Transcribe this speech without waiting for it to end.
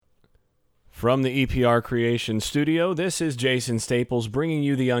From the EPR Creation Studio, this is Jason Staples bringing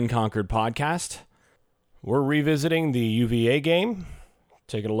you the Unconquered podcast. We're revisiting the UVA game,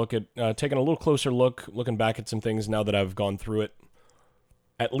 taking a little closer look, looking back at some things now that I've gone through it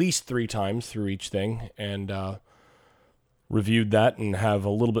at least 3 times through each thing, and reviewed that and have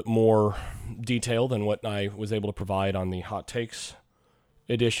a little bit more detail than what I was able to provide on the Hot Takes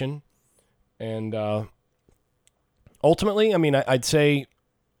edition. And ultimately, I mean, I'd say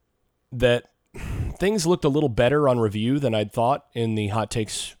that things looked a little better on review than I'd thought in the Hot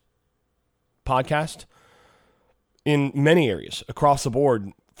Takes podcast in many areas across the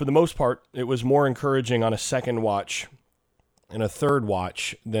board. For the most part, it was more encouraging on a second watch and a third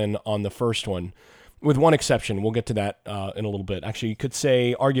watch than on the first one, with one exception. We'll get to that in a little bit. Actually, you could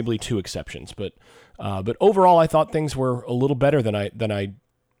say arguably 2 exceptions, but overall, I thought things were a little better than I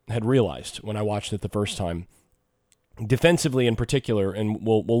had realized when I watched it the first time. Defensively in particular, and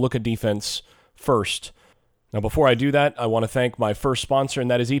we'll look at defense first. Now, before I do that, I want to thank my first sponsor,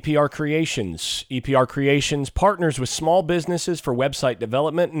 and that is EPR Creations. EPR Creations partners with small businesses for website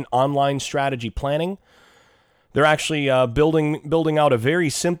development and online strategy planning. They're actually building out a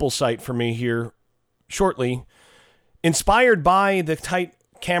very simple site for me here shortly, inspired by the tight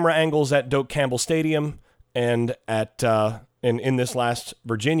camera angles at Doak Campbell Stadium and at in this last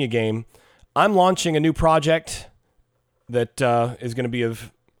Virginia game. I'm launching a new project that is going to be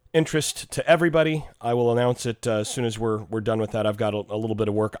of interest to everybody. I will announce it as soon as we're done with that. I've got a little bit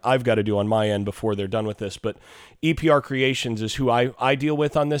of work I've got to do on my end before they're done with this, but EPR Creations is who I deal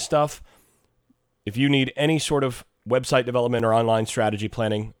with on this stuff. If you need any sort of website development or online strategy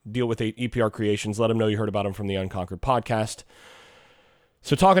planning, deal with EPR Creations. Let them know you heard about them from the Unconquered podcast.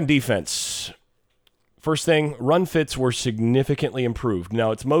 So talking defense. First thing, run fits were significantly improved.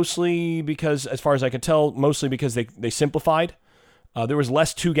 Now, it's mostly because, as far as I could tell, mostly because they simplified. There was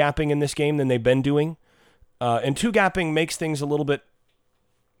less two-gapping in this game than they've been doing. And two-gapping makes things a little bit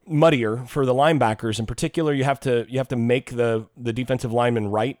muddier for the linebackers. In particular, you have to make the defensive lineman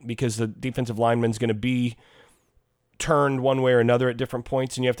right, because the defensive lineman's going to be turned one way or another at different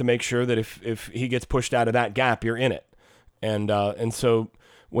points, and you have to make sure that if he gets pushed out of that gap, you're in it. And so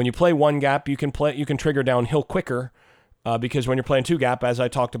when you play one gap, you can trigger downhill quicker, because when you're playing two gap, as I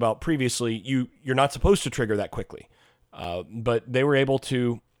talked about previously, you're not supposed to trigger that quickly. But they were able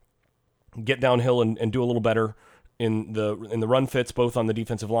to get downhill and do a little better in the run fits, both on the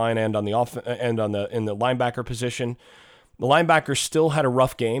defensive line and on the in the linebacker position. The linebackers still had a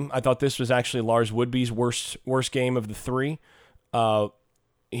rough game. I thought this was actually Lars Woodby's worst game of the 3.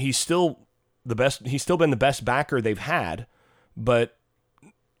 He's still the best. He's still been the best backer they've had, but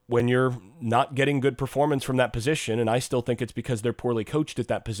when you're not getting good performance from that position, and I still think it's because they're poorly coached at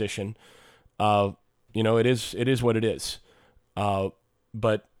that position, it is what it is.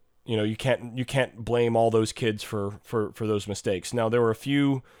 But you can't blame all those kids for those mistakes. Now, there were a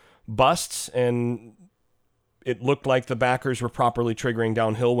few busts, and it looked like the backers were properly triggering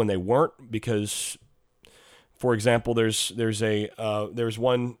downhill when they weren't, because, for example, there's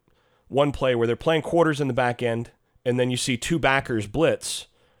one play where they're playing quarters in the back end, and then you see 2 backers blitz,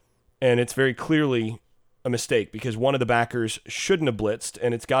 and it's very clearly a mistake, because one of the backers shouldn't have blitzed,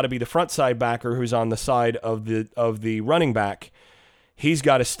 and it's got to be the front side backer who's on the side of the running back. He's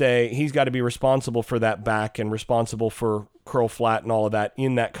got to be responsible for that back and responsible for curl flat and all of that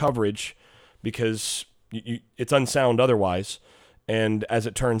in that coverage, because it's unsound otherwise. And as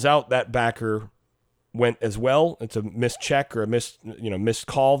it turns out, that backer went as well. It's a missed check or a missed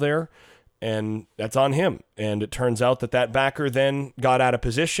call there, and that's on him. And it turns out that backer then got out of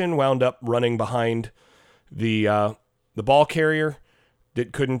position, wound up running behind the ball carrier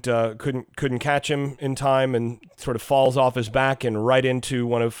that couldn't catch him in time, and sort of falls off his back and right into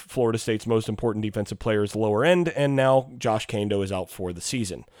one of Florida State's most important defensive players' lower end. And now Josh Kaindoh is out for the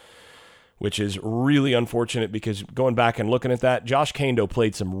season, which is really unfortunate, because going back and looking at that, Josh Kaindoh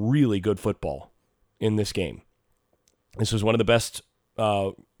played some really good football in this game. This was one of the best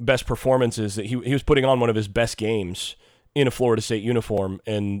performances that he was putting on, one of his best games in a Florida State uniform.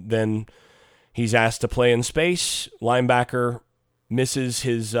 And then he's asked to play in space. Linebacker misses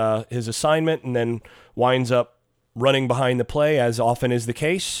his assignment, and then winds up running behind the play, as often is the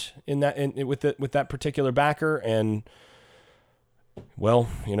case with that particular backer. And well,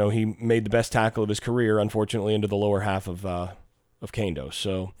 he made the best tackle of his career, unfortunately, into the lower half of Kaindoh.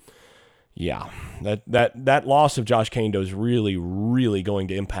 So yeah, that loss of Josh Kaindoh is really, really going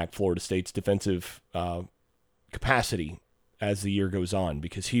to impact Florida State's defensive capacity as the year goes on,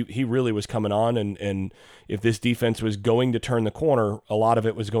 because he really was coming on, and if this defense was going to turn the corner, a lot of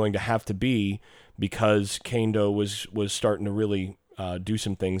it was going to have to be because Kaindoh was starting to really do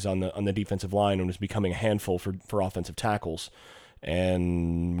some things on the defensive line and was becoming a handful for offensive tackles.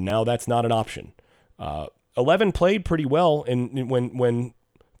 And now that's not an option. 11 played pretty well when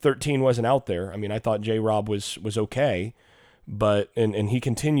 13 wasn't out there. I mean, I thought J-Rob was okay, but and he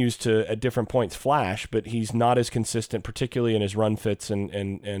continues to at different points flash, but he's not as consistent, particularly in his run fits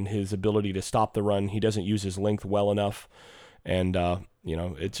and his ability to stop the run. He doesn't use his length well enough, and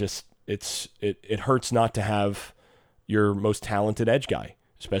it hurts not to have your most talented edge guy,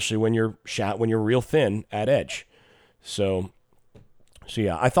 especially when you're real thin at edge. So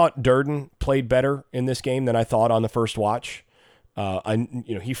yeah, I thought Durden played better in this game than I thought on the first watch.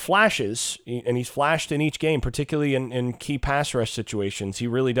 He flashes, and he's flashed in each game, particularly in key pass rush situations. He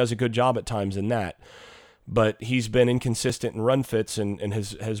really does a good job at times in that, but he's been inconsistent in run fits and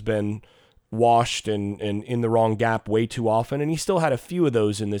has been washed and in the wrong gap way too often. And he still had a few of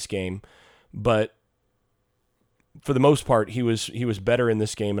those in this game, but for the most part, he was better in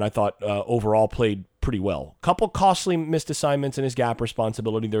this game, and I thought overall played pretty well. Couple costly missed assignments in his gap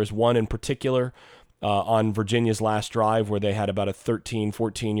responsibility. There's one in particular on Virginia's last drive where they had about a 13,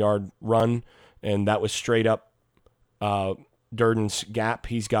 14-yard run, and that was straight up Durden's gap.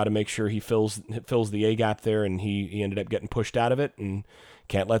 He's got to make sure he fills the A gap there, and he ended up getting pushed out of it, and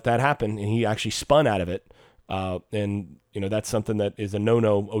can't let that happen. And he actually spun out of it. And that's something that is a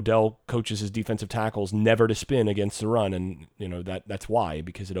no-no. Odell coaches his defensive tackles never to spin against the run, and that's why,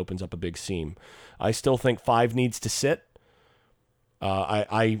 because it opens up a big seam. I still think 5 needs to sit.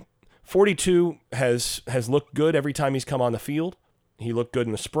 42 has looked good every time he's come on the field. He looked good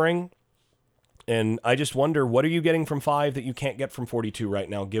in the spring, and I just wonder, what are you getting from 5 that you can't get from 42 right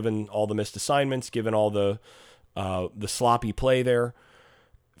now, given all the missed assignments, given all the sloppy play there.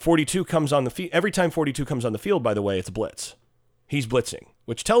 42 comes on the field. Every time 42 comes on the field, by the way, it's a blitz. He's blitzing,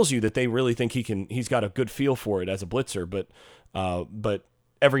 which tells you that they really think he's got a good feel for it as a blitzer. But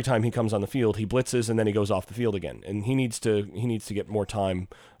every time he comes on the field, he blitzes and then he goes off the field again. And he needs to get more time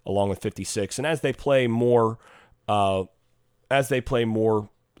along with 56. And as they play more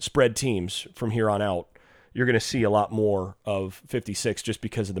spread teams from here on out, you're going to see a lot more of 56 just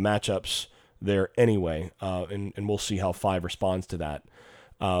because of the matchups there anyway. And we'll see how 5 responds to that.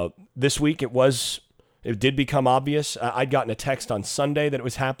 This week it did become obvious. I'd gotten a text on Sunday that it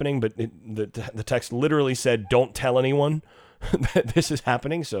was happening, but the text literally said, "Don't tell anyone that this is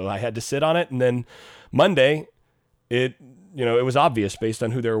happening." So I had to sit on it. And then Monday, it was obvious based on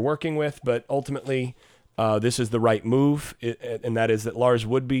who they were working with, but ultimately this is the right move. And that is that Lars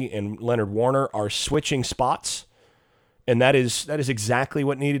Woodby and Leonard Warner are switching spots. And that is exactly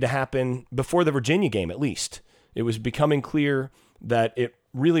what needed to happen before the Virginia game, at least. It was becoming clear that it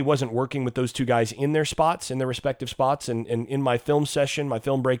really wasn't working with those two guys in their respective spots. And in my film session, my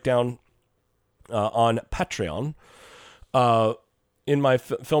film breakdown on Patreon, in my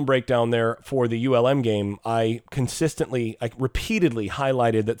film breakdown there for the ULM game, I repeatedly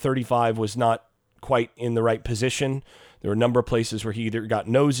highlighted that 35 was not quite in the right position. There were a number of places where he either got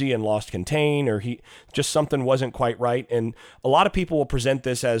nosy and lost contain, or something wasn't quite right. And a lot of people will present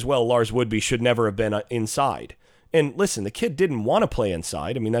this as, well, Lars Woodby should never have been inside. And listen, the kid didn't want to play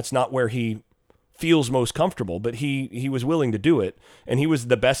inside. I mean, that's not where he feels most comfortable, but he was willing to do it, and he was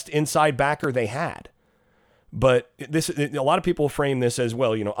the best inside backer they had. But a lot of people frame this as,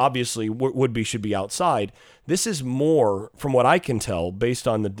 well, obviously Woodby should be outside. This is more, from what I can tell, based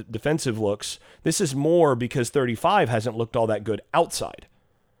on the defensive looks, this is more because 35 hasn't looked all that good outside.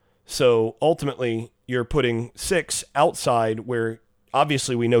 So ultimately, you're putting 6 outside where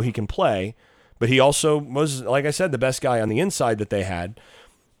obviously we know he can play, but he also was, like I said, the best guy on the inside that they had.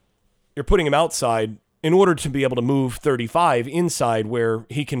 You're putting him outside in order to be able to move 35 inside where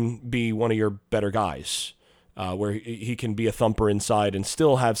he can be one of your better guys, where he can be a thumper inside and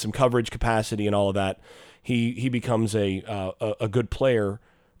still have some coverage capacity and all of that. He becomes a good player,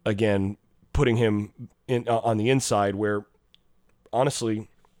 again, putting him on the inside where, honestly,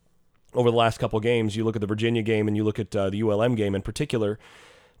 over the last couple of games, you look at the Virginia game and you look at the ULM game in particular,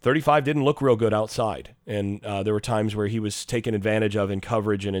 35 didn't look real good outside, and there were times where he was taken advantage of in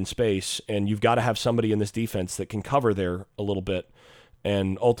coverage and in space, and you've got to have somebody in this defense that can cover there a little bit,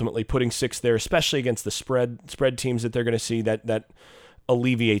 and ultimately putting 6 there, especially against the spread teams that they're going to see, that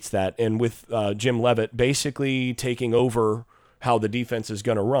alleviates that. And with Jim Leavitt basically taking over how the defense is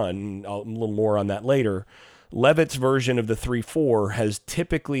going to run, a little more on that later, Leavitt's version of the 3-4 has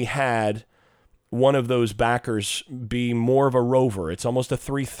typically had one of those backers be more of a rover. It's almost a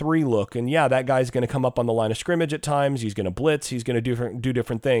 3-3 look. And yeah, that guy's going to come up on the line of scrimmage at times. He's going to blitz. He's going to do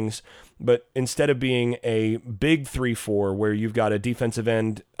different things. But instead of being a big 3-4 where you've got a defensive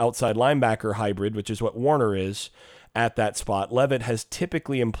end outside linebacker hybrid, which is what Warner is, at that spot. Leavitt has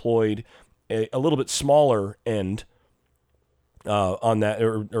typically employed a little bit smaller end on that,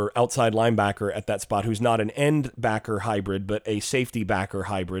 or outside linebacker at that spot, who's not an end backer hybrid, but a safety backer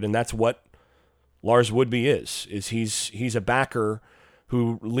hybrid. And that's what Lars Woodby is he's a backer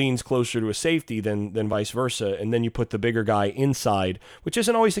who leans closer to a safety than vice versa, and then you put the bigger guy inside, which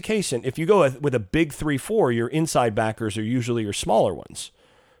isn't always the case. And if you go with a big 3-4, your inside backers are usually your smaller ones,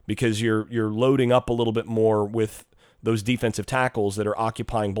 because you're loading up a little bit more with those defensive tackles that are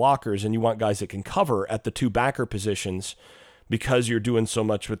occupying blockers, and you want guys that can cover at the two backer positions, because you're doing so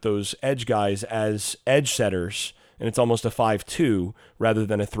much with those edge guys as edge setters, and it's almost a 5-2 rather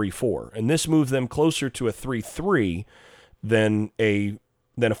than a 3-4. And this moves them closer to a 3-3 than a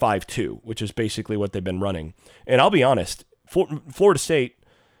 5-2, which is basically what they've been running. And I'll be honest, Florida State,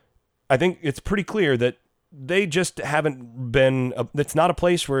 I think it's pretty clear that they just haven't been. It's not a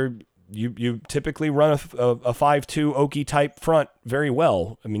place where you typically run a 5-2 Okie type front very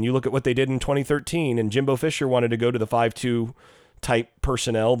well. I mean, you look at what they did in 2013, and Jimbo Fisher wanted to go to the 5-2 type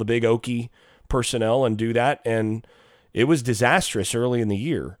personnel, the big Okie personnel, and do that, and it was disastrous early in the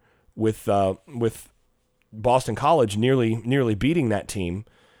year with Boston College nearly beating that team.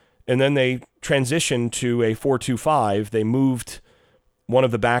 And then they transitioned to a 4-2-5. They moved one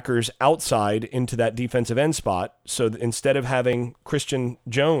of the backers outside into that defensive end spot. So instead of having Christian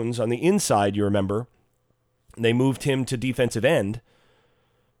Jones on the inside, you remember, they moved him to defensive end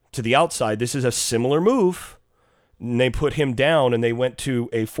to the outside. This is a similar move. And they put him down, and they went to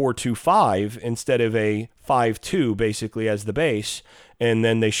a 4-2-5 instead of a 5-2, basically, as the base. And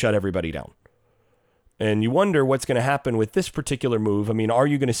then they shut everybody down. And you wonder what's going to happen with this particular move. I mean, are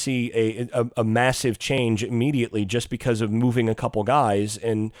you going to see a massive change immediately just because of moving a couple guys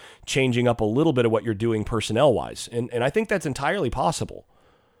and changing up a little bit of what you're doing personnel-wise? And I think that's entirely possible,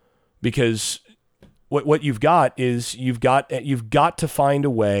 because what you've got is you've got to find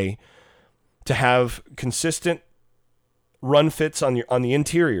a way to have consistent run fits on the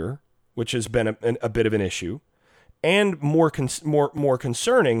interior, which has been a bit of an issue. And more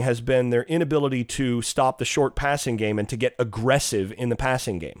concerning has been their inability to stop the short passing game and to get aggressive in the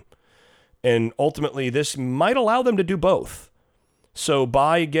passing game. And ultimately, this might allow them to do both. So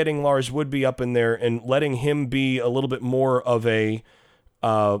by getting Lars Woodby up in there and letting him be a little bit more of a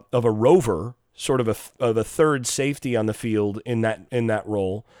rover, sort of a third safety on the field in that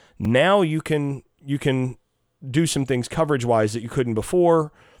role, now you can do some things coverage-wise that you couldn't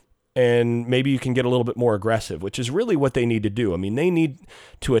before. And maybe you can get a little bit more aggressive, which is really what they need to do. I mean, they need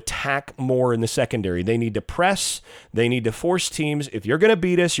to attack more in the secondary. They need to press. They need to force teams. If you're going to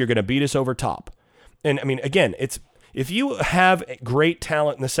beat us, you're going to beat us over top. And I mean, again, if you have great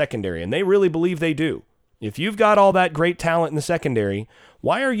talent in the secondary, and they really believe they do, if you've got all that great talent in the secondary,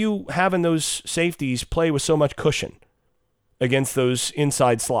 why are you having those safeties play with so much cushion against those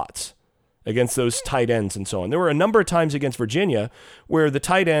inside slots, against those tight ends and so on? There were a number of times against Virginia where the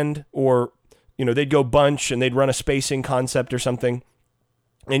tight end, or, they'd go bunch and they'd run a spacing concept or something,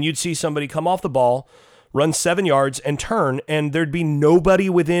 and you'd see somebody come off the ball, run 7 yards and turn, and there'd be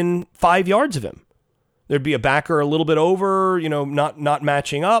nobody within 5 yards of him. There'd be a backer a little bit over, not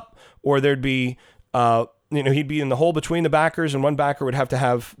matching up, or there'd be, he'd be in the hole between the backers, and one backer would have to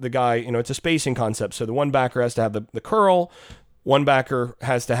have the guy, it's a spacing concept. So the one backer has to have the curl, one backer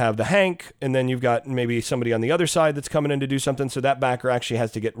has to have the hank, and then you've got maybe somebody on the other side that's coming in to do something. So that backer actually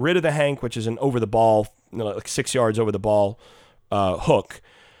has to get rid of the hank, which is an over the ball, like 6 yards over the ball hook.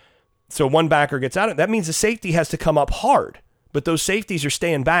 So one backer gets out of it. That means the safety has to come up hard, but those safeties are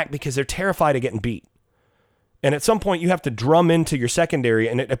staying back because they're terrified of getting beat. And at some point you have to drum into your secondary,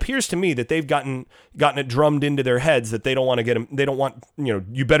 and it appears to me that they've gotten it drummed into their heads that they don't want to get them. They don't want,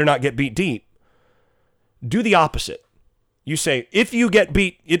 you better not get beat deep. Do the opposite. You say, if you get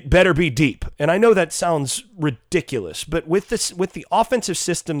beat, it better be deep. And I know that sounds ridiculous, but with the offensive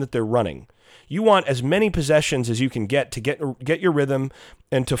system that they're running, you want as many possessions as you can get to get your rhythm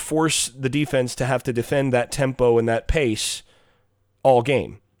and to force the defense to have to defend that tempo and that pace all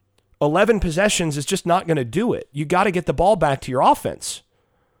game. 11 possessions is just not going to do it. You got to get the ball back to your offense.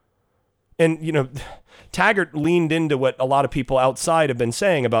 And, Taggart leaned into what a lot of people outside have been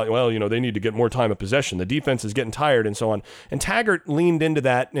saying about, they need to get more time of possession. The defense is getting tired and so on. And Taggart leaned into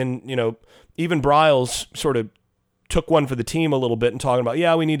that. And, even Briles sort of took one for the team a little bit and talking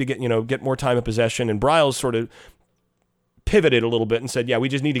about, we need to get more time of possession. And Briles sort of pivoted a little bit and said, we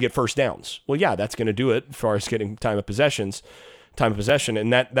just need to get first downs. Well, that's going to do it as far as getting time of possession.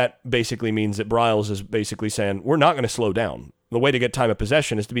 And that basically means that Briles is basically saying, we're not going to slow down. The way to get time of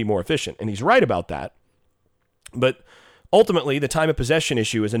possession is to be more efficient. And he's right about that. But ultimately, the time of possession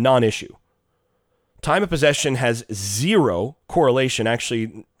issue is a non-issue. Time of possession has zero correlation.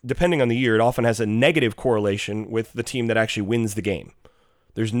 Actually, depending on the year, it often has a negative correlation with the team that actually wins the game.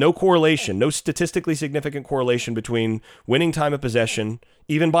 There's no correlation, no statistically significant correlation between winning time of possession,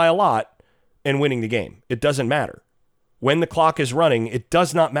 even by a lot, and winning the game. It doesn't matter. When the clock is running, it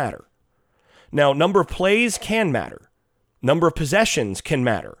does not matter. Now, number of plays can matter. Number of possessions can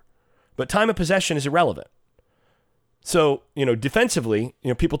matter. But time of possession is irrelevant. So, defensively,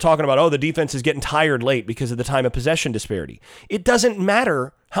 people talking about, the defense is getting tired late because of the time of possession disparity. It doesn't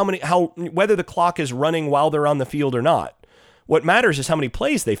matter whether the clock is running while they're on the field or not. What matters is how many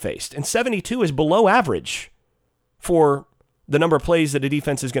plays they faced. And 72 is below average for the number of plays that a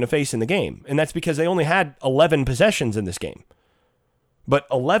defense is going to face in the game. And that's because they only had 11 possessions in this game. But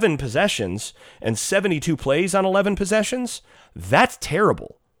 11 possessions and 72 plays on 11 possessions, that's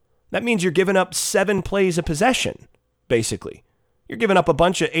terrible. That means you're giving up 7 plays a possession, basically. You're giving up a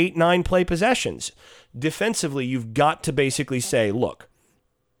bunch of 8, 9 play possessions. Defensively, you've got to basically say, look,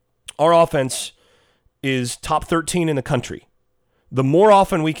 our offense is top 13 in the country. The more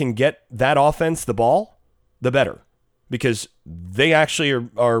often we can get that offense the ball, the better, because they actually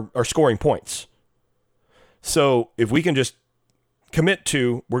are scoring points. So if we can just commit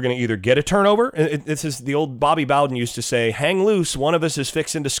to, we're going to either get a turnover. This is the old Bobby Bowden used to say, hang loose, one of us is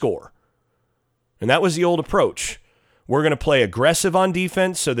fixing to score. And that was the old approach. We're going to play aggressive on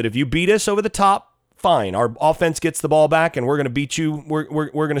defense so that if you beat us over the top, fine. Our offense gets the ball back and we're going to beat you.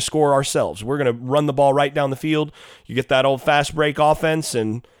 We're going to score ourselves. We're going to run the ball right down the field. You get that old fast break offense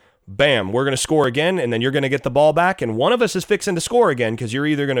and bam, we're going to score again. And then you're going to get the ball back. And one of us is fixing to score again because you're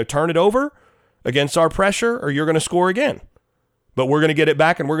either going to turn it over against our pressure or you're going to score again. But we're going to get it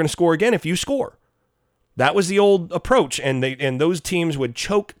back and we're going to score again if you score. That was the old approach. And those teams would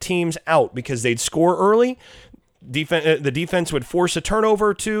choke teams out because they'd score early. The defense would force a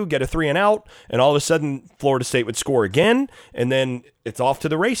turnover to get a 3 and out, and all of a sudden Florida State would score again, and then it's off to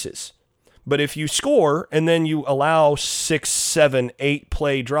the races. But if you score and then you allow 6, 7, 8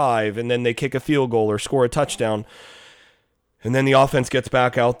 play drive, and then they kick a field goal or score a touchdown, and then the offense gets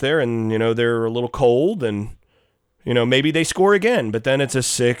back out there, and they're a little cold, and maybe they score again, but then it's a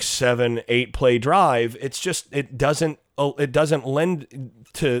 6, 7, 8 play drive. It's just it doesn't lend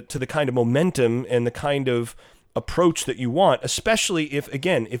to the kind of momentum and the kind of approach that you want, especially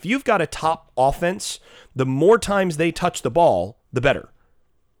if you've got a top offense, the more times they touch the ball, the better.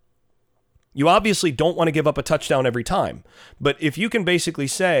 You obviously don't want to give up a touchdown every time, but if you can basically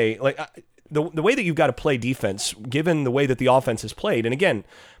say, like, the way that you've got to play defense, given the way that the offense is played, and again,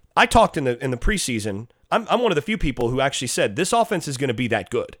 I talked in the preseason, I'm one of the few people who actually said this offense is going to be that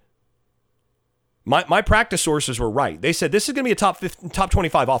good. My practice sources were right. They said this is going to be a top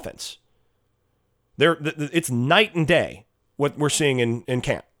 25 offense. It's night and day what we're seeing in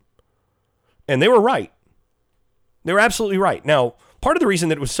camp. And they were right. They were absolutely right. Now, part of the reason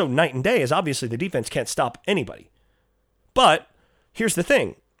that it was so night and day is obviously the defense can't stop anybody. But here's the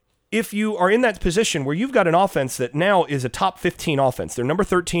thing. If you are in that position where you've got an offense that now is a top 15 offense, they're number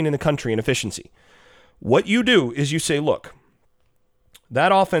 13 in the country in efficiency, what you do is you say, look,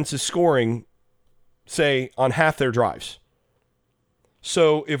 that offense is scoring, say, on half their drives.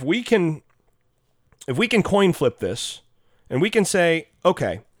 So if we can coin flip this and we can say,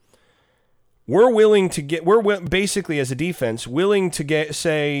 okay, we're basically as a defense willing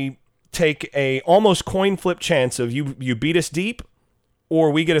to take a almost coin flip chance of you beat us deep or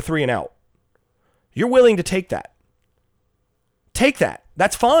we get a 3 and out. You're willing to take that. Take that.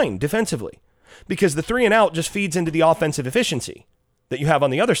 That's fine defensively because the 3 and out just feeds into the offensive efficiency that you have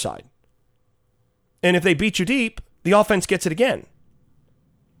on the other side. And if they beat you deep, the offense gets it again.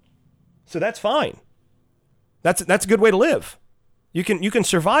 So that's fine. That's a good way to live. You can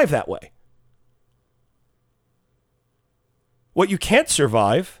survive that way. What you can't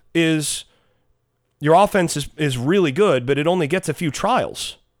survive is your offense is really good, but it only gets a few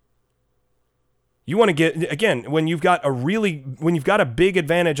trials. You want to get, again, when you've got a big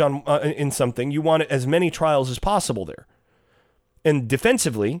advantage on in something, you want as many trials as possible there. And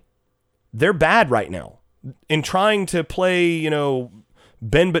defensively, they're bad right now. In trying to play,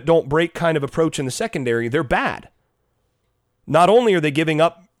 bend but don't break kind of approach in the secondary, they're bad. Not only are they giving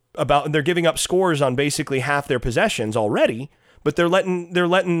up scores on basically half their possessions already, but they're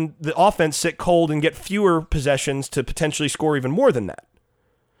letting the offense sit cold and get fewer possessions to potentially score even more than that.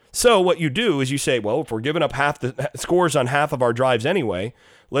 So what you do is you say, well, if we're giving up half the scores on half of our drives anyway,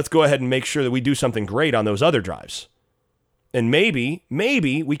 let's go ahead and make sure that we do something great on those other drives. And maybe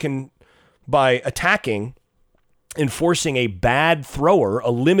we can, by attacking and forcing a bad thrower, a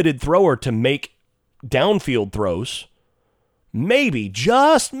limited thrower to make downfield throws, maybe,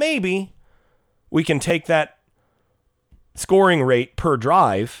 just maybe, we can take that scoring rate per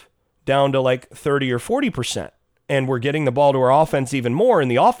drive down to like 30 or 40%. And we're getting the ball to our offense even more,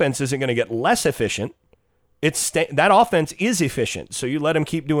 and the offense isn't going to get less efficient. That offense is efficient, so you let them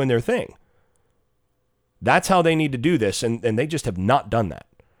keep doing their thing. That's how they need to do this, and they just have not done that.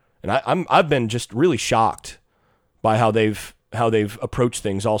 And I've been just really shocked by how they've approached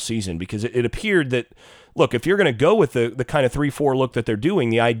things all season, because it appeared that, look, if you're going to go with the kind of 3-4 look that they're doing,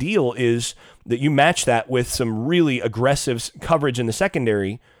 the ideal is that you match that with some really aggressive coverage in the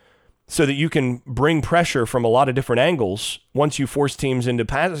secondary so that you can bring pressure from a lot of different angles once you force teams into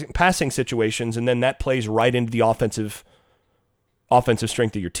passing situations, and then that plays right into the offensive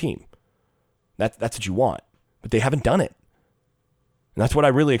strength of your team. That's what you want. But they haven't done it. And that's what I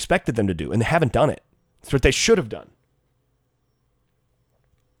really expected them to do, and they haven't done it. That's what they should have done.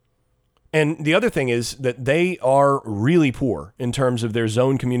 And the other thing is that they are really poor in terms of their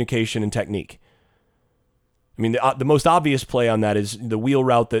zone communication and technique. I mean, the most obvious play on that is the wheel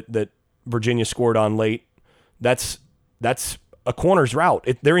route that Virginia scored on late. That's a corner's route.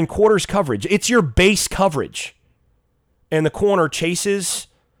 They're in quarters coverage. It's your base coverage. And the corner chases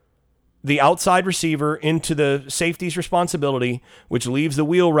the outside receiver into the safety's responsibility, which leaves the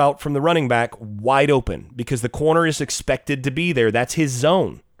wheel route from the running back wide open because the corner is expected to be there. That's his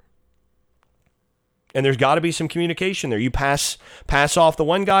zone. And there's got to be some communication there. You pass off the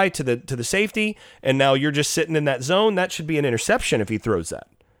one guy to the safety, and now you're just sitting in that zone. That should be an interception if he throws that.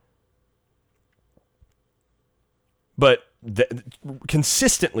 But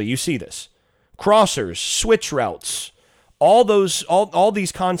consistently, you see this. Crossers, switch routes, all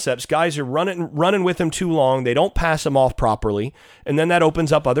these concepts, guys are running with them too long. They don't pass them off properly, and then that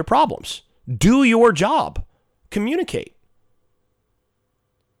opens up other problems. Do your job. Communicate.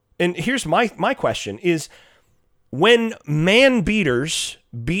 And here's my question is, when man beaters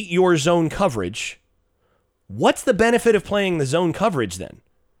beat your zone coverage, what's the benefit of playing the zone coverage then?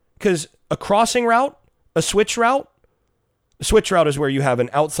 Because a crossing route, a switch route is where you have an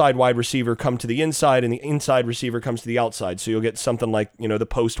outside wide receiver come to the inside and the inside receiver comes to the outside. So you'll get something like, the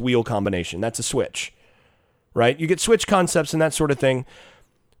post wheel combination. That's a switch, right? You get switch concepts and that sort of thing.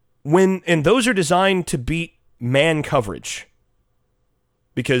 And those are designed to beat man coverage,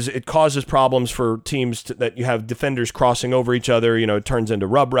 because it causes problems for teams that you have defenders crossing over each other. It turns into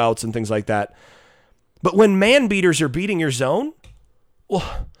rub routes and things like that. But when man beaters are beating your zone,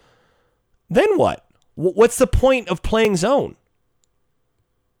 well, then what? What's the point of playing zone?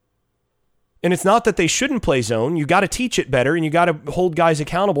 And it's not that they shouldn't play zone. You got to teach it better, and you got to hold guys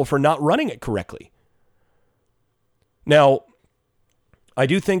accountable for not running it correctly. Now, I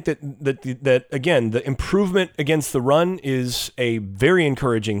do think that again, the improvement against the run is a very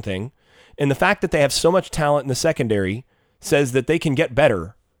encouraging thing. And the fact that they have so much talent in the secondary says that they can get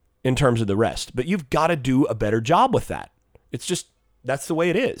better in terms of the rest. But you've got to do a better job with that. It's just, that's the way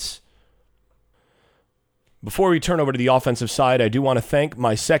it is. Before we turn over to the offensive side, I do want to thank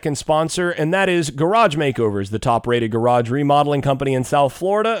my second sponsor, and that is Garage Makeovers, the top-rated garage remodeling company in South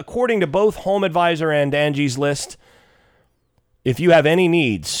Florida. According to both HomeAdvisor and Angie's List, if you have any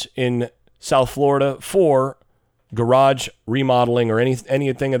needs in South Florida for garage remodeling or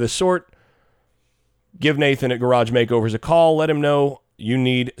anything of the sort, give Nathan at Garage Makeovers a call. Let him know you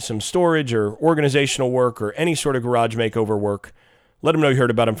need some storage or organizational work or any sort of garage makeover work. Let him know you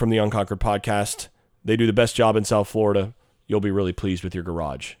heard about him from the Unconquered podcast. They do the best job in South Florida. You'll be really pleased with your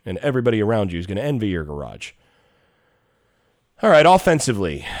garage, and everybody around you is going to envy your garage. All right,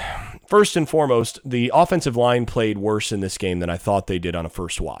 offensively. First and foremost, the offensive line played worse in this game than I thought they did on a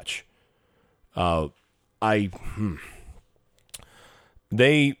first watch. Actually,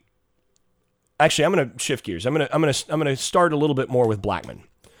 I'm going to shift gears. I'm going to start a little bit more with Blackman.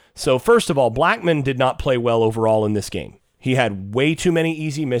 So first of all, Blackman did not play well overall in this game. He had way too many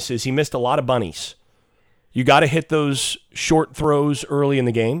easy misses. He missed a lot of bunnies. You got to hit those short throws early in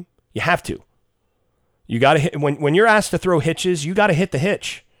the game. You have to. You got to hit when you're asked to throw hitches. You got to hit the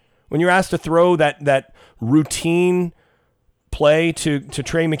hitch. When you're asked to throw that routine play to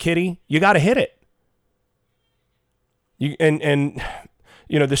Trey McKitty, you got to hit it.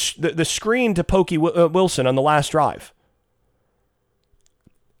 The screen to Pokey Wilson on the last drive.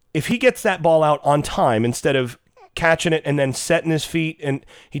 If he gets that ball out on time instead of catching it and then setting his feet, and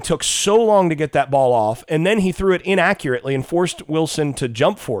he took so long to get that ball off, and then he threw it inaccurately and forced Wilson to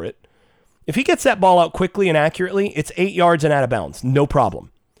jump for it. If he gets that ball out quickly and accurately, it's 8 yards and out of bounds. No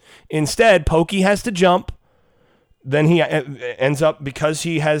problem. Instead, Pokey has to jump. Then he ends up, because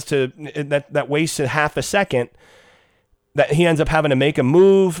he has to, that wastes a half a second, that he ends up having to make a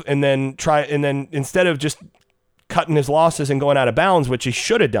move and then instead of just cutting his losses and going out of bounds, which he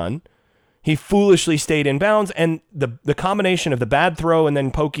should have done, He foolishly stayed in bounds, and the combination of the bad throw and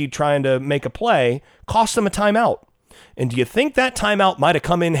then Pokey trying to make a play cost him a timeout. And do you think that timeout might have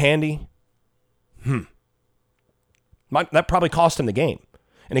come in handy? That probably cost him the game.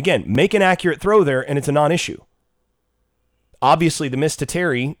 And again, make an accurate throw there, and it's a non-issue. Obviously, the miss to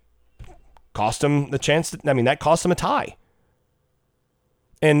Terry cost him the chance. That cost him a tie.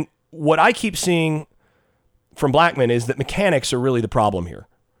 And what I keep seeing from Blackmon is that mechanics are really the problem here.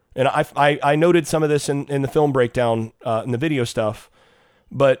 And I noted some of this in the film breakdown, in the video stuff.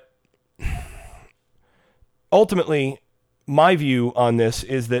 But ultimately, my view on this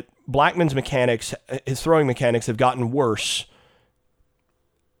is that Blackmon's mechanics, his throwing mechanics, have gotten worse.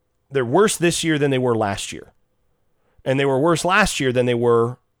 They're worse this year than they were last year. And they were worse last year than they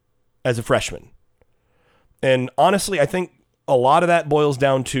were as a freshman. And honestly, I think a lot of that boils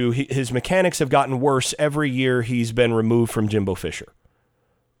down to his mechanics have gotten worse every year he's been removed from Jimbo Fisher.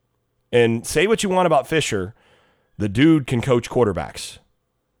 And say what you want about Fisher, the dude can coach quarterbacks.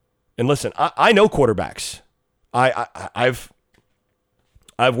 And listen, I know quarterbacks. I've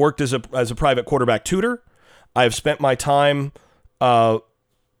worked as a private quarterback tutor. I've spent my time. I've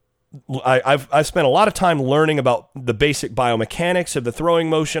spent a lot of time learning about the basic biomechanics of the throwing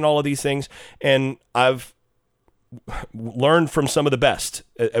motion, all of these things, and I've learned from some of the best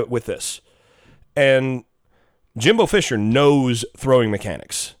with this. And Jimbo Fisher knows throwing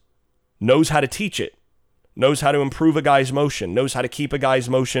mechanics, knows how to teach it, knows how to improve a guy's motion, knows how to keep a guy's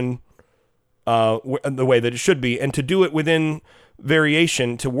motion the way that it should be, and to do it within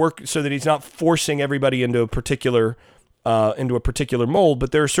variation to work so that he's not forcing everybody into a particular mold.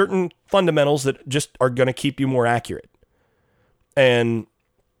 But there are certain fundamentals that just are going to keep you more accurate. And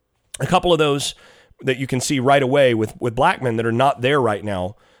a couple of those that you can see right away with Blackmon that are not there right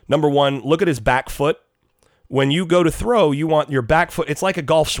now. Number one, look at his back foot. When you go to throw, you want your back foot. It's like a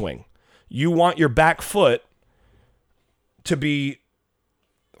golf swing. You want your back foot to be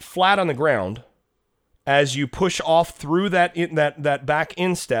flat on the ground as you push off through that back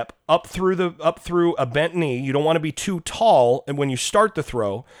instep up through a bent knee. You don't want to be too tall and when you start the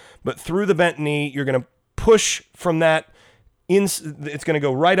throw, but through the bent knee, you're going to push from that it's going to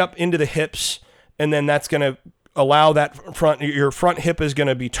go right up into the hips, and then that's going to allow your front hip is going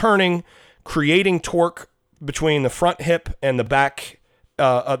to be turning, creating torque between the front hip and the back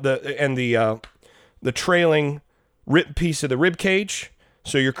the trailing rib piece of the rib cage.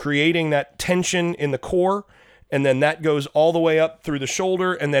 So you're creating that tension in the core, and then that goes all the way up through the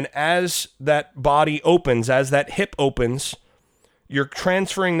shoulder. And then as that body opens, as that hip opens, you're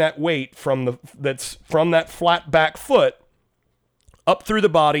transferring that weight from that flat back foot up through the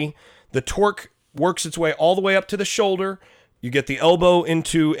body. The torque works its way all the way up to the shoulder. You get the elbow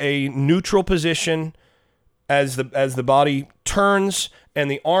into a neutral position as the body turns,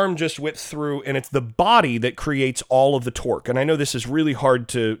 and the arm just whips through, and it's the body that creates all of the torque. And I know this is really hard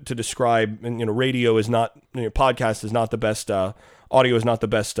to describe, and radio is not, podcast is not the best, audio is not the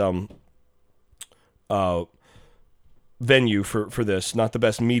best venue for this, not the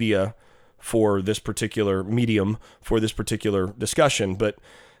best media for this particular medium for this particular discussion. But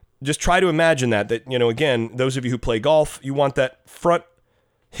just try to imagine that again, those of you who play golf, you want that front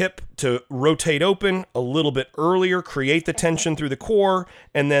hip to rotate open a little bit earlier, create the tension through the core,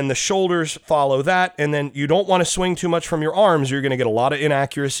 and then the shoulders follow that. And then you don't want to swing too much from your arms. You're going to get a lot of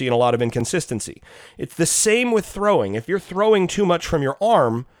inaccuracy and a lot of inconsistency. It's the same with throwing. If you're throwing too much from your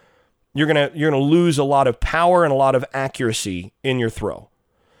arm, you're going to lose a lot of power and a lot of accuracy in your throw.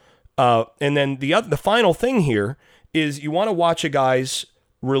 And then the final thing here is you want to watch a guy's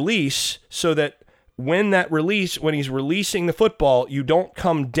release so that when he's releasing the football, you don't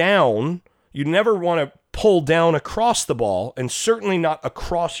come down. You never want to pull down across the ball, and certainly not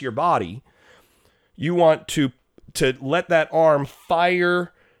across your body. You want to let that arm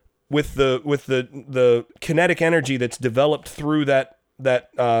fire with the kinetic energy that's developed through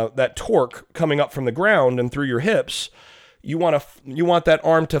that torque coming up from the ground and through your hips. You want that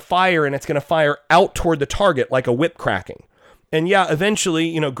arm to fire, and it's going to fire out toward the target like a whip cracking. And yeah,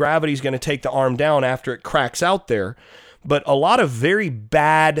 eventually, gravity's going to take the arm down after it cracks out there. But a lot of very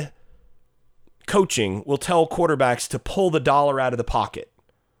bad coaching will tell quarterbacks to pull the dollar out of the pocket.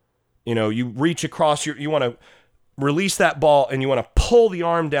 You reach across you want to release that ball, and you want to pull the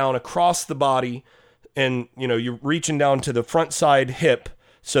arm down across the body, and you're reaching down to the front side hip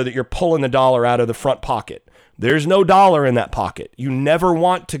so that you're pulling the dollar out of the front pocket. There's no dollar in that pocket. You never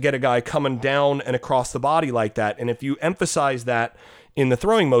want to get a guy coming down and across the body like that. And if you emphasize that in the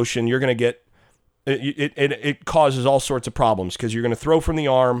throwing motion, you're going to get it causes all sorts of problems, because you're going to throw from the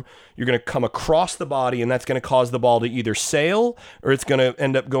arm, you're going to come across the body, and that's going to cause the ball to either sail, or it's going to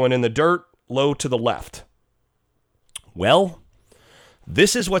end up going in the dirt, low to the left. Well,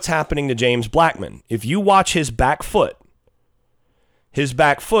 this is what's happening to James Blackman. If you watch his back foot,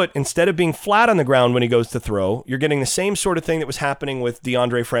 instead of being flat on the ground when he goes to throw, you're getting the same sort of thing that was happening with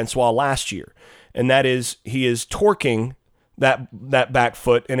Deondre Francois last year. And that is, he is torquing that back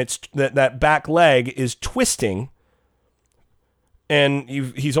foot, and it's that back leg is twisting, and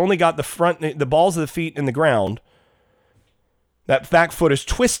he's only got the balls of the feet in the ground. That back foot is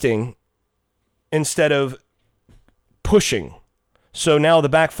twisting instead of pushing. So now the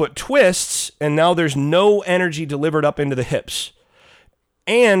back foot twists, and now there's no energy delivered up into the hips.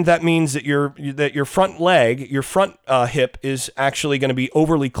 And that means that your front leg, your front hip is actually going to be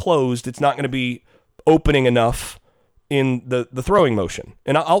overly closed. It's not going to be opening enough in the throwing motion.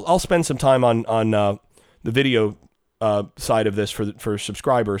 And I'll spend some time on the video side of this for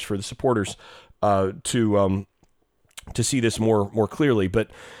subscribers, for the supporters, to see this more clearly. But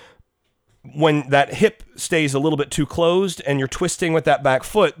when that hip stays a little bit too closed and you're twisting with that back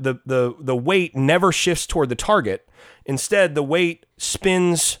foot, the weight never shifts toward the target. Instead, the weight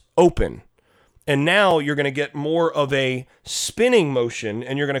spins open. And now you're going to get more of a spinning motion,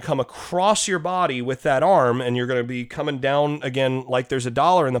 and you're going to come across your body with that arm, and you're going to be coming down again like there's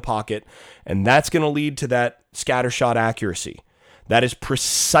 $1 in the pocket, and that's going to lead to that scattershot accuracy. That is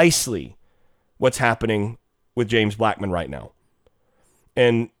precisely what's happening with James Blackman right now.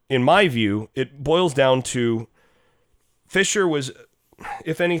 And in my view, it boils down to Fisher was,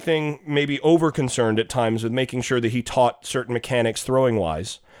 if anything, maybe over-concerned at times with making sure that he taught certain mechanics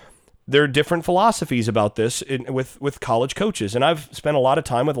throwing-wise. There are different philosophies about this with college coaches, and I've spent a lot of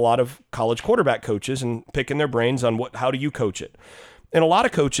time with a lot of college quarterback coaches and picking their brains on how do you coach it. And a lot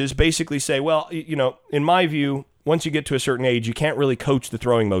of coaches basically say, well, in my view, once you get to a certain age, you can't really coach the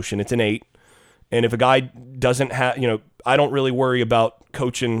throwing motion. It's innate. And if a guy doesn't have, I don't really worry about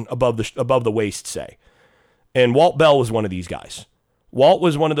coaching above the waist, say. And Walt Bell was one of these guys. Walt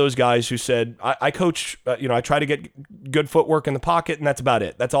was one of those guys who said, I coach, I try to get good footwork in the pocket, and that's about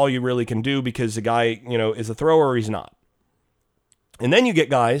it. That's all you really can do because the guy, is a thrower or he's not. And then you get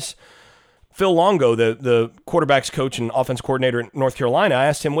guys, Phil Longo, the quarterback's coach and offense coordinator in North Carolina, I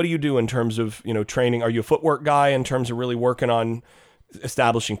asked him, what do you do in terms of, training? Are you a footwork guy in terms of really working on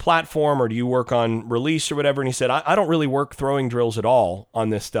establishing platform, or do you work on release or whatever? And he said, I don't really work throwing drills at all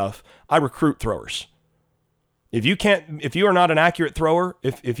on this stuff. I recruit throwers. If you are not an accurate thrower,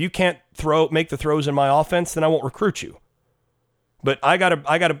 if you can't make the throws in my offense, then I won't recruit you. But I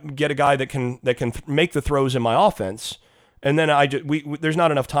gotta get a guy that can make the throws in my offense, and then there's not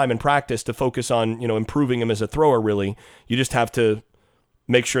enough time in practice to focus on improving him as a thrower. Really, you just have to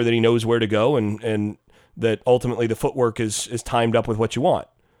make sure that he knows where to go, and that ultimately the footwork is timed up with what you want.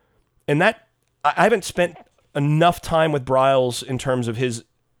 And that I haven't spent enough time with Briles in terms of his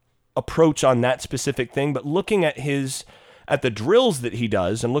approach on that specific thing, but looking at the drills that he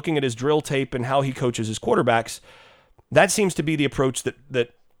does and looking at his drill tape and how he coaches his quarterbacks, that seems to be the approach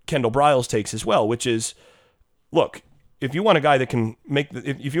that Kendall Briles takes as well, which is, look, if you want a guy that can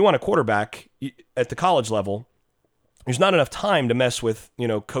if you want a quarterback at the college level, there's not enough time to mess with,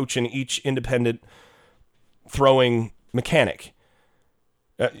 coaching each independent throwing mechanic.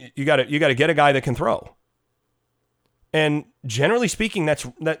 You got to get a guy that can throw. And generally speaking,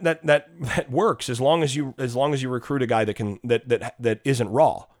 that works as long as you recruit a guy that isn't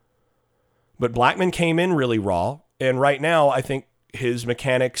raw. But Blackman came in really raw, and right now I think his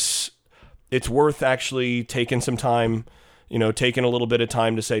mechanics, it's worth actually taking some time, taking a little bit of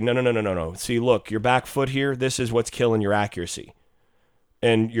time to say no. See, look, your back foot here, this is what's killing your accuracy,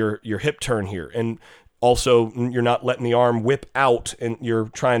 and your hip turn here, and also you're not letting the arm whip out, and you're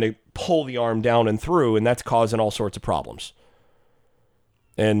trying to pull the arm down and through, and that's causing all sorts of problems.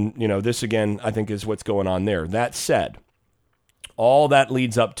 And, this again, I think is what's going on there. That said, all that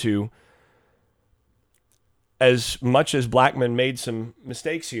leads up to, as much as Blackman made some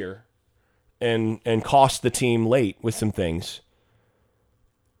mistakes here and cost the team late with some things,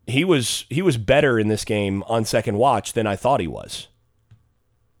 he was better in this game on second watch than I thought he was.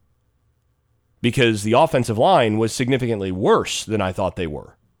 Because the offensive line was significantly worse than I thought they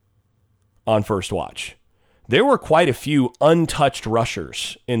were on first watch. There were quite a few untouched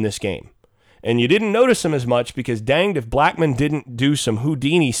rushers in this game. And you didn't notice them as much because danged if Blackman didn't do some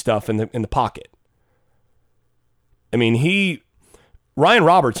Houdini stuff in the pocket. I mean, Ryan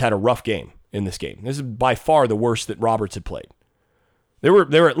Roberts had a rough game in this game. This is by far the worst that Roberts had played. There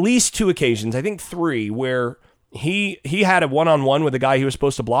were at least 2 occasions, I think 3, where he had a one-on-one with a guy he was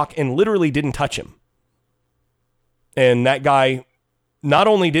supposed to block and literally didn't touch him. And that guy, not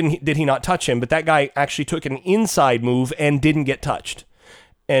only did he not touch him, but that guy actually took an inside move and didn't get touched.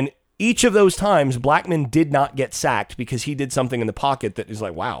 And Each of those times, Blackmon did not get sacked because he did something in the pocket that is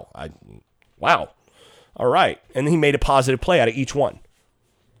like, wow, all right. And he made a positive play out of each one.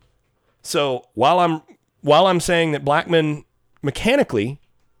 So while I'm saying that Blackmon mechanically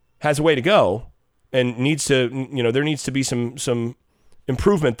has a way to go and needs to, there needs to be some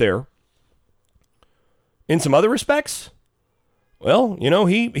improvement there. In some other respects, well,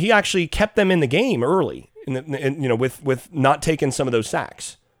 he actually kept them in the game early, with not taking some of those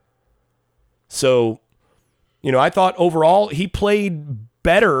sacks. So, I thought overall he played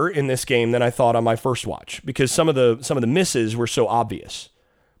better in this game than I thought on my first watch because some of the misses were so obvious.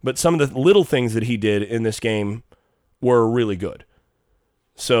 But some of the little things that he did in this game were really good.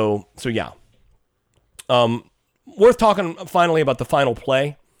 So yeah. Worth talking finally about the final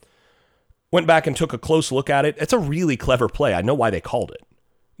play. Went back and took a close look at it. It's a really clever play. I know why they called it.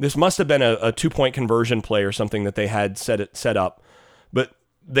 This must have been a 2-point conversion play or something that they had set up. But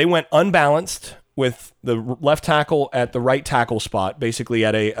they went unbalanced with the left tackle at the right tackle spot, basically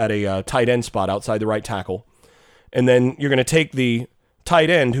at a tight end spot outside the right tackle. And then you're going to take the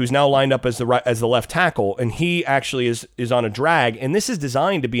tight end who's now lined up as the left tackle, and he actually is on a drag. And this is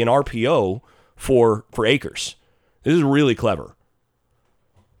designed to be an RPO for Akers. This is really clever.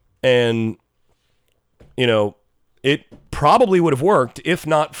 And, it probably would have worked if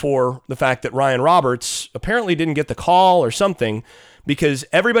not for the fact that Ryan Roberts apparently didn't get the call or something, because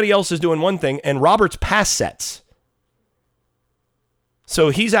everybody else is doing one thing and Roberts pass sets.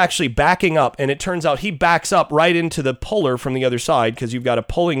 So he's actually backing up, and it turns out he backs up right into the puller from the other side because you've got a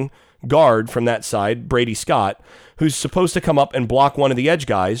pulling guard from that side, Brady Scott, who's supposed to come up and block one of the edge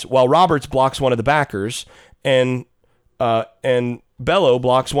guys, while Roberts blocks one of the backers, and Bello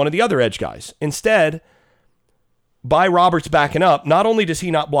blocks one of the other edge guys. Instead, by Roberts backing up, not only does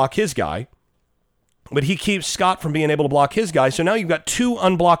he not block his guy, but he keeps Scott from being able to block his guy. So now you've got 2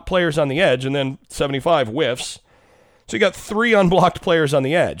 unblocked players on the edge, and then 75 whiffs. So you got 3 unblocked players on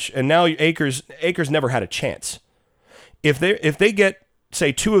the edge, and now Akers never had a chance. If they get,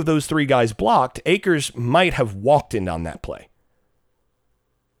 say, 2 of those 3 guys blocked, Akers might have walked in on that play.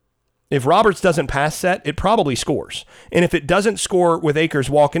 If Roberts doesn't pass set, it probably scores. And if it doesn't score with Akers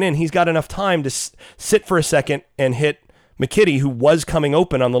walking in, he's got enough time to sit for a second and hit McKitty, who was coming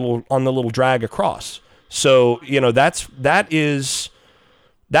open on the little drag across. So, that's the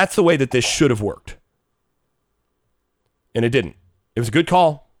way that this should have worked. And it didn't. It was a good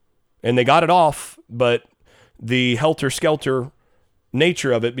call, and they got it off, but the helter-skelter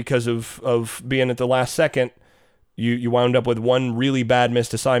nature of it, because of being at the last second, you wound up with one really bad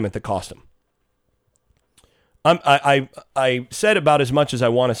missed assignment that cost them. I said about as much as I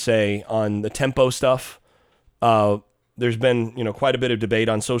want to say on the tempo stuff. There's been, quite a bit of debate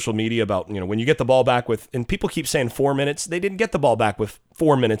on social media about, when you get the ball back and people keep saying 4 minutes. They didn't get the ball back with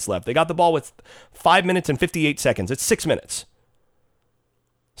 4 minutes left. They got the ball with 5 minutes and 58 seconds. It's 6 minutes.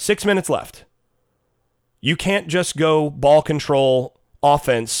 6 minutes left. You can't just go ball control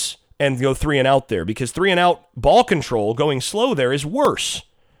offense and go 3 and out there, because 3 and out ball control going slow there is worse.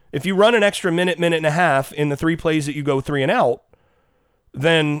 If you run an extra minute and a half in the 3 plays that you go 3 and out,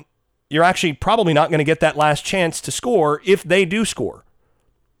 then you're actually probably not going to get that last chance to score if they do score.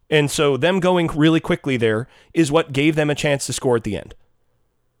 And so them going really quickly there is what gave them a chance to score at the end.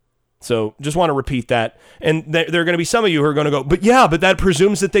 So just want to repeat that. And there are going to be some of you who are going to go, but that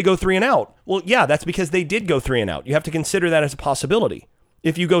presumes that they go 3 and out. Well, yeah, that's because they did go 3 and out. You have to consider that as a possibility.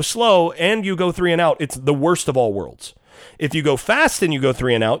 If you go slow and you go 3 and out, it's the worst of all worlds. If you go fast and you go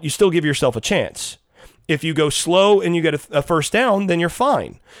 3 and out, you still give yourself a chance. If you go slow and you get a first down, then you're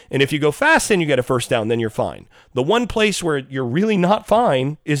fine. And if you go fast and you get a first down, then you're fine. The one place where you're really not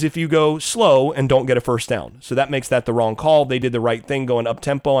fine is if you go slow and don't get a first down. So that makes that the wrong call. They did the right thing going up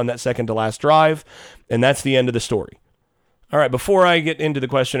tempo on that second to last drive, and that's the end of the story. All right, before I get into the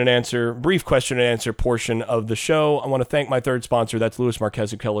brief question and answer portion of the show, I want to thank my third sponsor. That's Louis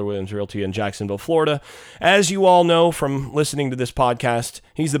Marquez of Keller Williams Realty in Jacksonville, Florida. As you all know from listening to this podcast,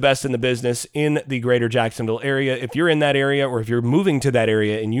 he's the best in the business in the greater Jacksonville area. If you're in that area, or if you're moving to that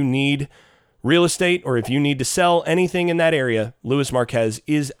area and you need real estate, or if you need to sell anything in that area, Louis Marquez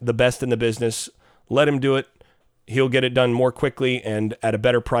is the best in the business. Let him do it. He'll get it done more quickly and at a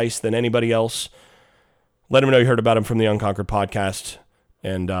better price than anybody else. Let him know you heard about him from the Unconquered podcast,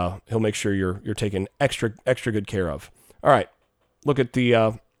 and he'll make sure you're taken extra good care of. All right, look at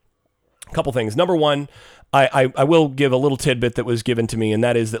the couple things. Number one, I will give a little tidbit that was given to me, and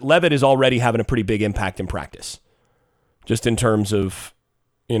that is that Levitt is already having a pretty big impact in practice, just in terms of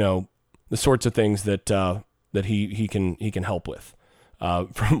the sorts of things that he can help with.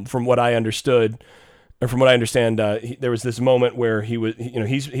 From what I understood, and from what I understand, there was this moment where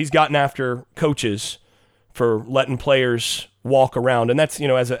he's gotten after coaches for letting players walk around, and that's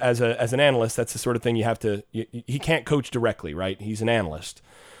as an analyst, that's the sort of thing you have to. He can't coach directly, right? He's an analyst,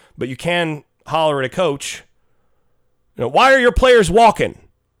 but you can holler at a coach. Why are your players walking?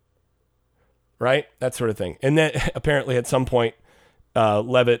 Right, that sort of thing. And then apparently at some point,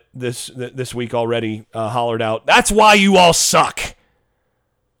 Levitt this week already hollered out, "That's why you all suck."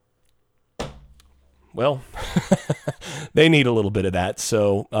 Well, they need a little bit of that.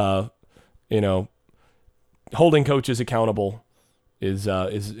 So, holding coaches accountable is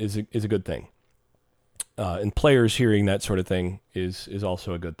a good thing, and players hearing that sort of thing is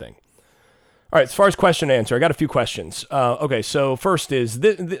also a good thing. All right, as far as question and answer, I got a few questions. Okay, so first is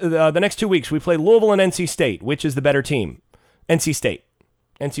the next 2 weeks we play Louisville and NC State. Which is the better team? NC State.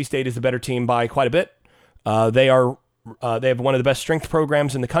 NC State is the better team by quite a bit. They have one of the best strength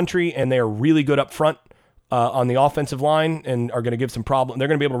programs in the country, and they are really good up front on the offensive line, and are going to give some problem. They're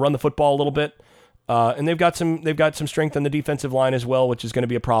going to be able to run the football a little bit, and they've got some strength on the defensive line as well, which is going to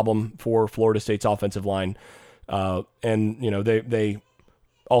be a problem for Florida State's offensive line. And they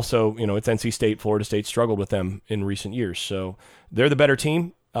also, it's NC State. Florida State struggled with them in recent years, so they're the better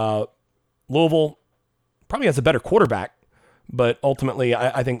team. Louisville probably has a better quarterback, but ultimately,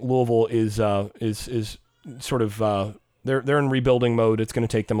 I think Louisville is sort of they're in rebuilding mode. It's going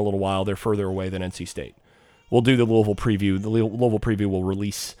to take them a little while. They're further away than NC State. We'll do the Louisville preview. The Louisville preview will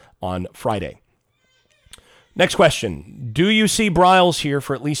release on Friday. Next question: do you see Briles here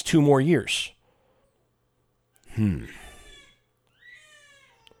for at least 2 more years?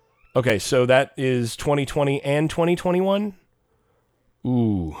 Okay, so that is 2020 and 2021?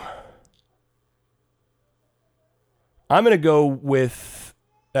 Ooh. I'm going to go with...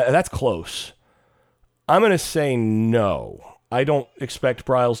 that's close. I'm going to say no. I don't expect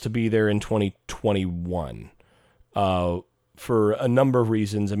Briles to be there in 2021 for a number of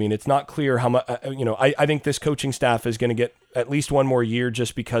reasons. I mean, it's not clear how much... I think this coaching staff is going to get at least 1 more year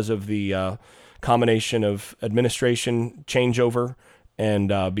just because of the combination of administration changeover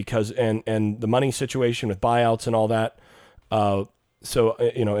and because the money situation with buyouts and all that.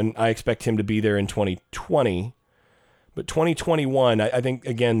 And I expect him to be there in 2020. But 2021, I think,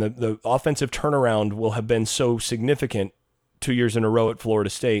 again, the offensive turnaround will have been so significant 2 years in a row at Florida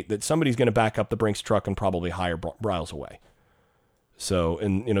State that somebody's going to back up the Brinks truck and probably hire Briles away. So,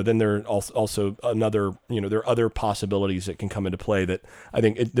 and, then there are also another, there are other possibilities that can come into play that I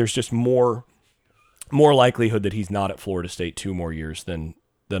think there's just more likelihood that he's not at Florida State 2 more years than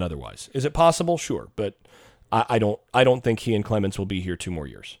otherwise. Is it possible? Sure. But I don't think he and Clemens will be here 2 more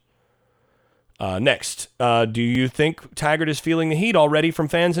years. Next, do you think Taggart is feeling the heat already from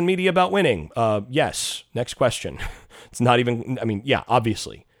fans and media about winning? Yes. Next question. It's not even, yeah,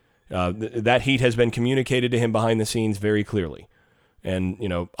 obviously. That heat has been communicated to him behind the scenes very clearly. And,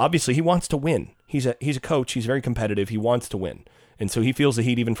 obviously he wants to win. He's a coach. He's very competitive. He wants to win. And so he feels the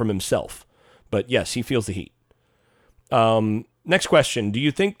heat even from himself. But yes, he feels the heat. Next question. Do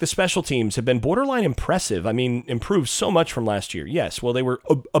you think the special teams have been borderline impressive? Improved so much from last year. Yes. Well, they were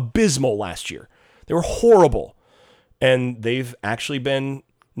abysmal last year. They were horrible. And they've actually been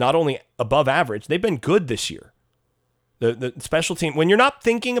not only above average, they've been good this year. The special team, when you're not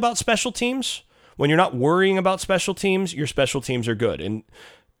thinking about special teams, when you're not worrying about special teams, your special teams are good. And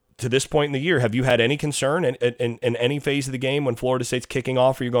to this point in the year, have you had any concern in any phase of the game when Florida State's kicking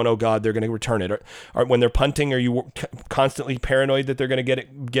off? Or you're going, oh God, they're going to return it? Or when they're punting, are you constantly paranoid that they're going to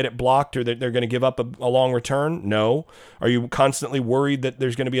get it blocked or that they're going to give up a long return? No. Are you constantly worried that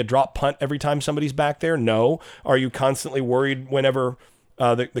there's going to be a drop punt every time somebody's back there? No. Are you constantly worried whenever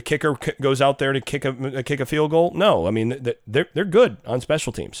the kicker goes out there to kick a field goal? No. They're good on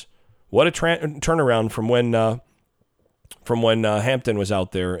special teams. What a turnaround from when Hampton was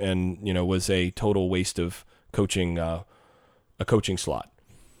out there and was a total waste of coaching, a coaching slot.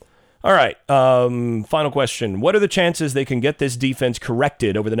 All right, final question. What are the chances they can get this defense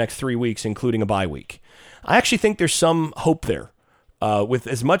corrected over the next 3 weeks, including a bye week? I actually think there's some hope there. With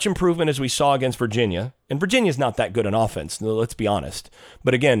as much improvement as we saw against Virginia, and Virginia's not that good on offense, let's be honest.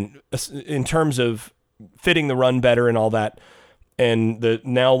 But again, in terms of fitting the run better and all that, and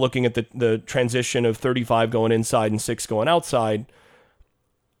now looking at the transition of 35 going inside and 6 going outside,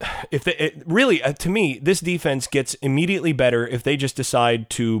 to me, this defense gets immediately better if they just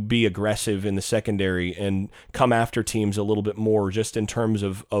decide to be aggressive in the secondary and come after teams a little bit more, just in terms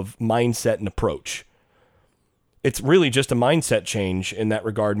of mindset and approach. It's really just a mindset change in that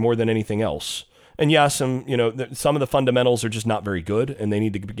regard more than anything else. And yeah, some of the fundamentals are just not very good, and they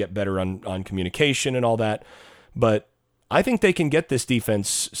need to get better on communication and all that. But I think they can get this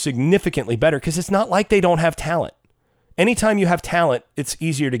defense significantly better because it's not like they don't have talent. Anytime you have talent, it's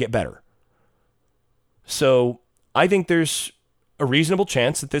easier to get better. So I think there's a reasonable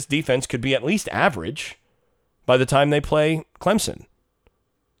chance that this defense could be at least average by the time they play Clemson.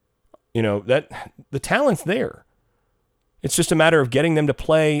 That the talent's there. It's just a matter of getting them to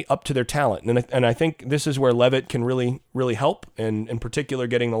play up to their talent. And I think this is where Leavitt can really, really help, and in particular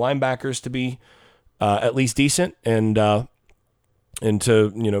getting the linebackers to be at least decent and to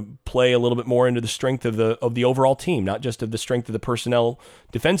play a little bit more into the strength of the overall team, not just of the strength of the personnel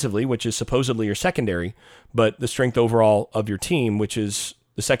defensively, which is supposedly your secondary, but the strength overall of your team, which is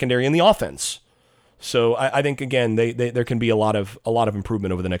the secondary and the offense. So I think again there can be a lot of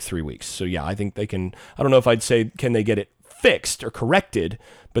improvement over the next 3 weeks. So yeah, I think they can. I don't know if I'd say can they get it fixed or corrected,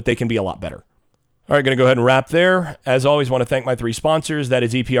 but they can be a lot better. All right, going to go ahead and wrap there. As always, want to thank my 3 sponsors. That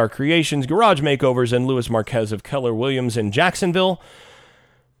is EPR Creations, Garage Makeovers, and Louis Marquez of Keller Williams in Jacksonville.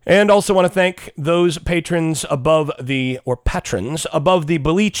 And also want to thank those patrons above the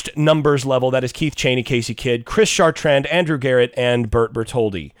bleached numbers level. That is Keith Cheney, Casey Kidd, Chris Chartrand, Andrew Garrett, and Bert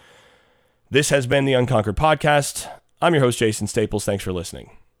Bertoldi. This has been the Unconquered Podcast. I'm your host, Jason Staples. Thanks for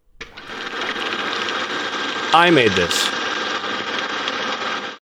listening. I made this.